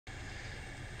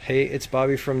Hey, it's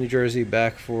Bobby from New Jersey,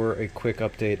 back for a quick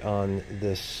update on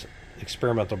this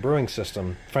experimental brewing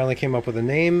system. Finally came up with a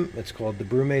name. It's called the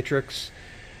Brew Matrix.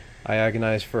 I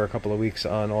agonized for a couple of weeks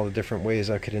on all the different ways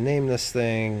I could name this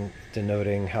thing,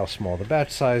 denoting how small the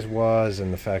batch size was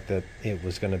and the fact that it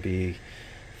was going to be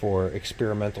for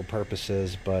experimental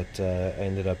purposes, but I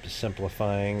ended up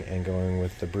simplifying and going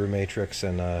with the Brew Matrix,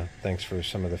 and thanks for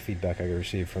some of the feedback I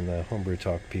received from the Homebrew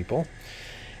Talk people.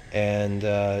 And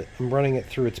I'm running it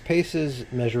through its paces,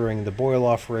 measuring the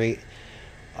boil-off rate,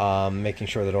 making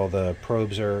sure that all the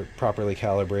probes are properly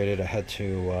calibrated. I had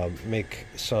to make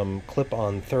some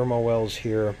clip-on thermal wells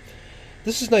here.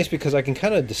 This is nice because I can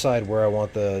kind of decide where I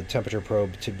want the temperature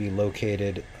probe to be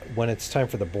located. When it's time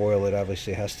for the boil, it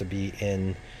obviously has to be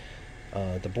in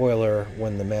the boiler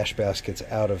when the mash basket's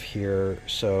out of here.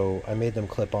 So I made them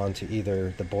clip on to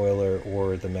either the boiler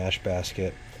or the mash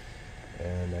basket.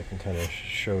 And I can kind of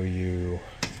show you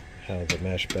how the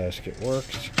mash basket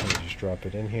works. You can just drop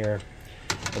it in here.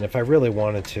 And if I really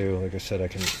wanted to, like I said, I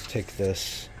can take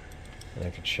this and I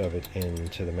could shove it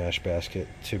into the mash basket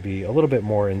to be a little bit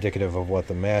more indicative of what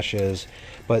the mash is.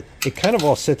 But it kind of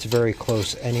all sits very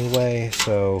close anyway,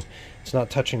 so it's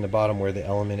not touching the bottom where the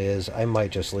element is. I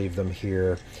might just leave them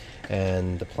here.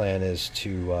 And the plan is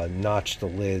to notch the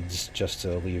lids just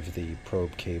to leave the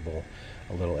probe cable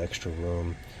a little extra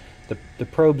room. The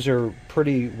probes are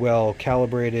pretty well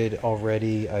calibrated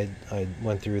already. I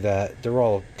went through that. They're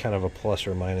all kind of a plus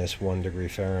or minus 1 degree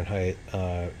Fahrenheit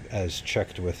as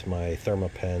checked with my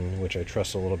Thermapen, which I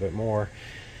trust a little bit more.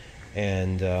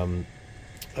 And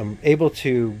I'm able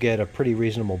to get a pretty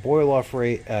reasonable boil-off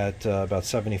rate at about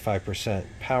 75%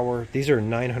 power. These are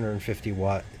 950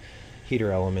 watt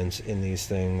heater elements in these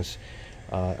things.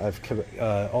 I've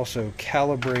also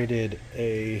calibrated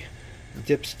a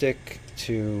dipstick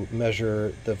to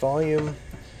measure the volume,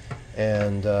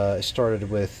 and I started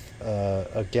with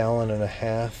 1.5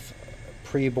 gallons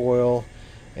pre-boil,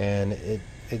 and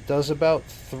it does about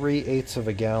 3/8 of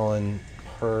a gallon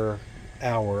per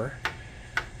hour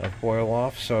of boil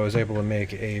off. So I was able to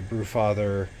make a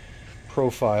Brewfather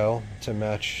profile to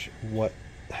match what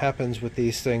happens with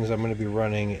these things. I'm going to be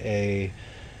running a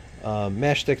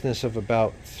mash thickness of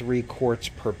about 3 quarts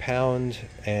per pound,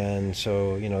 and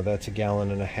so that's 1.5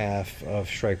 gallons of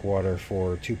strike water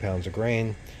for 2 pounds of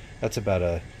grain. That's about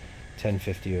a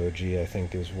 1050 OG, I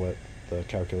think, is what the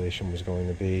calculation was going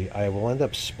to be. I will end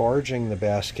up sparging the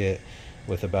basket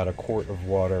with about 1 quart of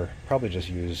water. Probably just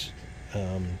use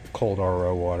cold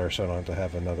RO water, so I don't have to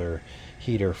have another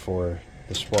heater for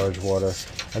the sparge water.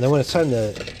 And then when it's time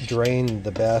to drain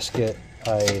the basket,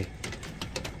 I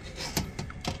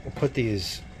put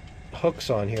these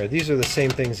hooks on here. These are the same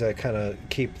things that kind of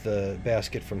keep the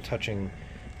basket from touching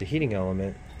the heating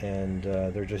element, and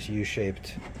they're just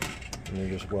U-shaped, and they're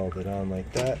just welded on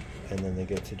like that, and then they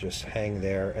get to just hang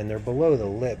there, and they're below the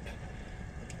lip.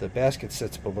 The basket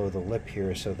sits below the lip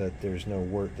here so that there's no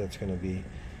wort that's going to be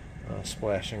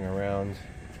splashing around.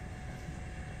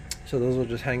 So those will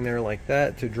just hang there like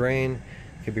that to drain.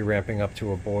 Could be ramping up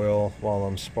to a boil while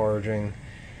I'm sparging.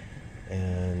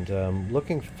 And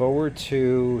looking forward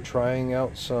to trying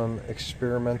out some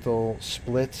experimental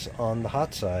splits on the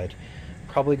hot side.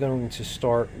 Probably going to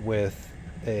start with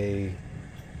a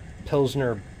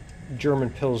Pilsner, German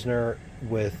Pilsner,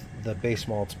 with the base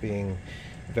malts being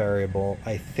variable.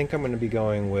 I think I'm going to be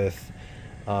going with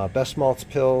Best Malts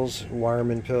Pils,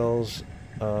 Wireman Pils,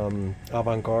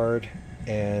 Avant-Garde,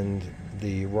 and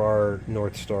the RAR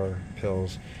North Star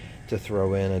Pils to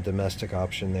throw in a domestic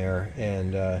option there.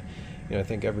 And I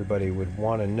think everybody would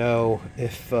want to know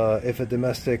if a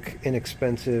domestic,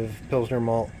 inexpensive Pilsner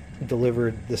malt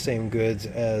delivered the same goods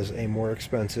as a more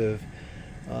expensive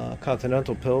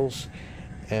Continental Pils.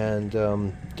 And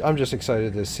I'm just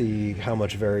excited to see how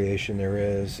much variation there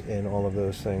is in all of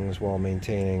those things while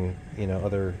maintaining,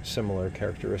 other similar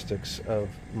characteristics of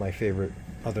my favorite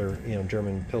other,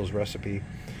 German Pils recipe.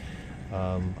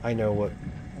 I know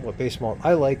what base malt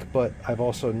I like, but I've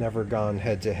also never gone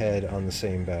head-to-head on the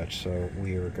same batch, so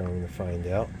we are going to find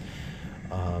out.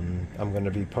 I'm going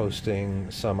to be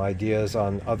posting some ideas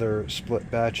on other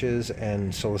split batches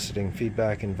and soliciting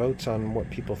feedback and votes on what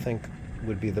people think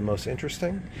would be the most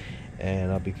interesting,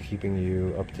 and I'll be keeping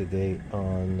you up to date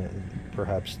on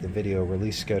perhaps the video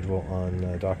release schedule on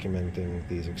documenting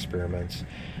these experiments.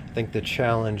 I think the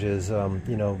challenge is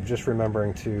just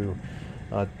remembering to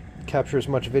capture as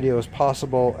much video as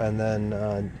possible, and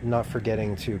then not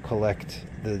forgetting to collect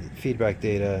the feedback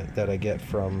data that I get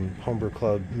from homebrew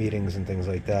club meetings and things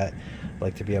like that. I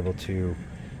like to be able to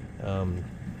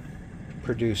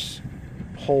produce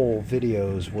whole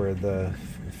videos where the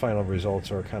final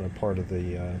results are kind of part of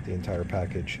the entire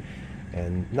package,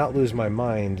 and not lose my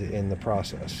mind in the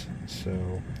process.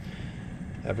 So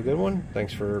have a good one.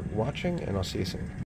 Thanks for watching, and I'll see you soon.